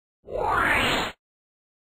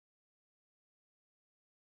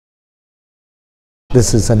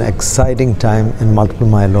This is an exciting time in multiple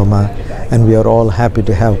myeloma, and we are all happy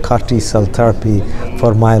to have CAR T-cell therapy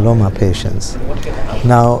for myeloma patients.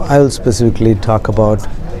 Now, I will specifically talk about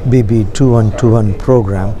BB2121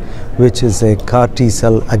 program, which is a CAR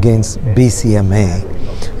T-cell against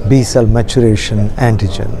BCMA, B-cell maturation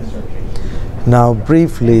antigen. Now,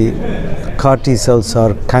 briefly, CAR T-cells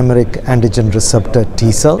are chimeric antigen receptor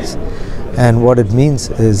T-cells, and what it means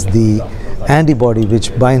is the antibody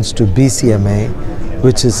which binds to BCMA,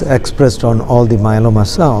 which is expressed on all the myeloma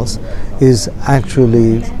cells, is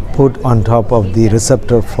actually put on top of the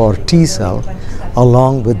receptor for T cell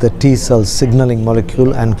along with the T cell signaling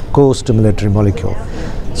molecule and co-stimulatory molecule.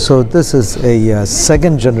 So this is a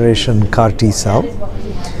second generation CAR T cell,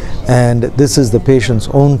 and this is the patient's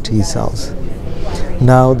own T cells.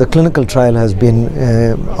 Now, the clinical trial has been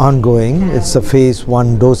ongoing. It's a phase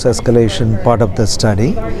 1 dose escalation part of the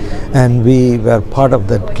study, and we were part of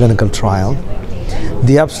that clinical trial.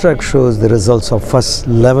 The abstract shows the results of first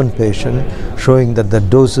 11 patients, showing that the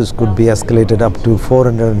doses could be escalated up to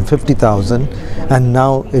 450,000, and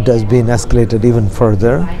now it has been escalated even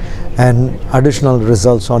further, and additional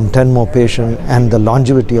results on 10 more patients and the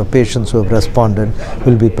longevity of patients who have responded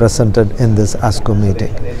will be presented in this ASCO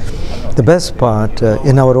meeting. The best part,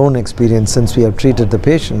 in our own experience since we have treated the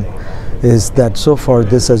patient, is that so far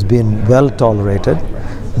this has been well tolerated.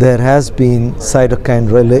 There has been cytokine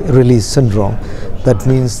release syndrome. That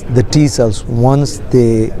means the T cells,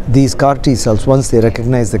 these CAR T cells, once they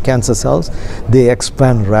recognize the cancer cells, they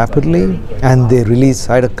expand rapidly and they release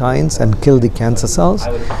cytokines and kill the cancer cells.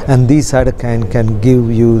 And these cytokines can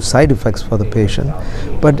give you side effects for the patient.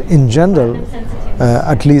 But in general,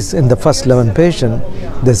 at least in the first 11 patients,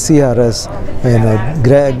 the CRS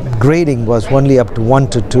grading was only up to 1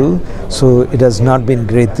 to 2, so it has not been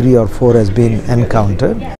grade 3 or 4 has been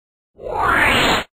encountered.